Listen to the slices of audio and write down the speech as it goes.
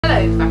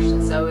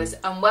viewers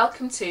and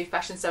welcome to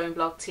Fashion Sewing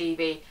Blog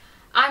TV.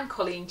 I'm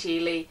Colleen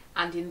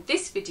and in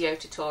this video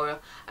tutorial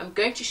I'm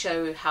going to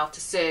show you how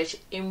to serge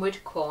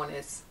inward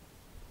corners.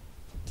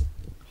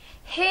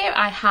 Here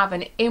I have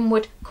an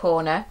inward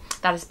corner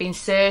that has been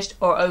serged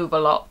or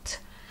overlocked,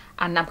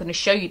 and I'm going to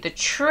show you the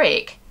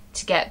trick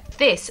to get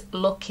this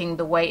looking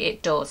the way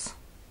it does.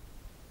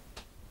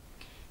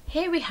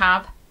 Here we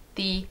have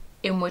the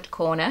inward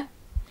corner,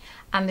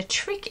 and the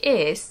trick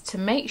is to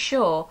make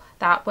sure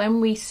that when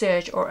we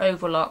serge or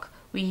overlock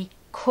we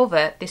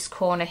cover this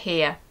corner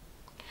here.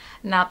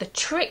 Now the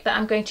trick that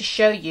I'm going to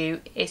show you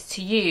is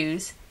to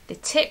use the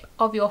tip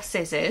of your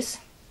scissors,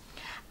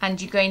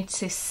 and you're going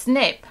to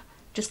snip,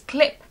 just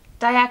clip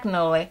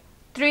diagonally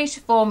 3 to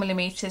 4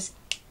 millimeters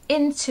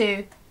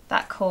into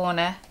that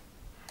corner,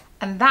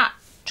 and that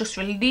just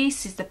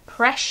releases the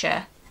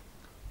pressure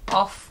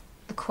off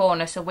the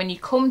corner. So when you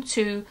come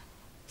to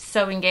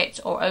sewing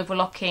it or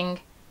overlocking,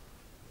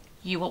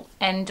 you will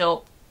end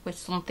up with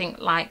something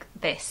like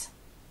this.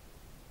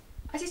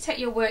 As you take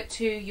your work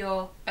to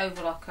your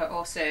overlocker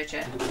or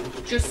serger,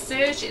 just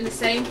serge in the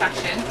same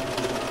fashion,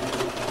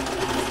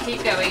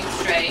 keep going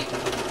straight,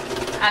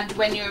 and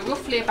when you're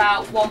roughly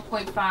about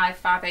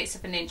 5/8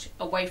 of an inch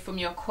away from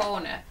your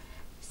corner,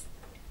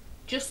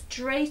 just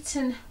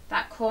straighten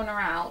that corner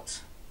out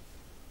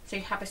so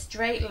you have a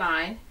straight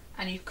line,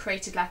 and you've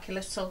created like a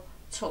little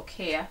tuck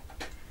here,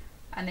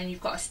 and then you've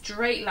got a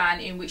straight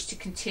line in which to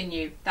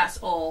continue. That's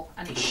all,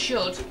 and it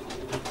should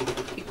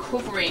be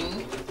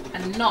covering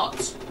and not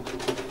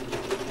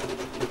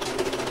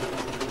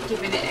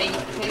giving it a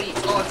pleat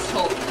or a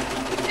tuck,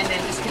 and then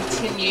just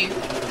continue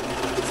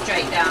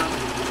straight down.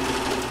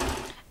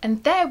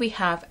 And there we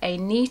have a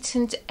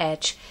neatened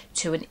edge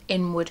to an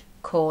inward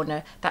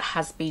corner that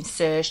has been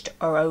serged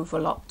or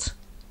overlocked.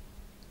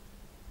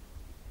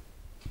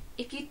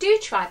 If you do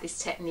try this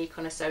technique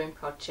on a sewing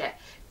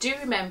project, do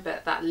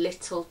remember that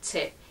little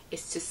tip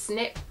is to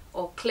snip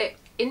or clip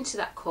into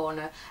that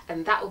corner,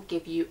 and that will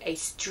give you a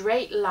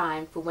straight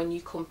line for when you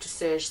come to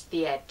serge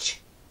the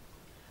edge.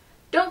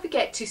 Don't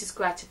forget to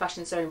subscribe to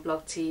Fashion Sewing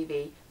Blog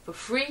TV for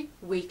free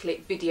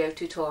weekly video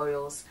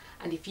tutorials,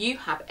 and if you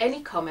have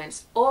any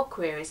comments or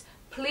queries,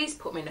 please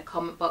put them in the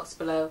comment box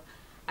below,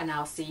 and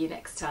I'll see you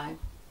next time.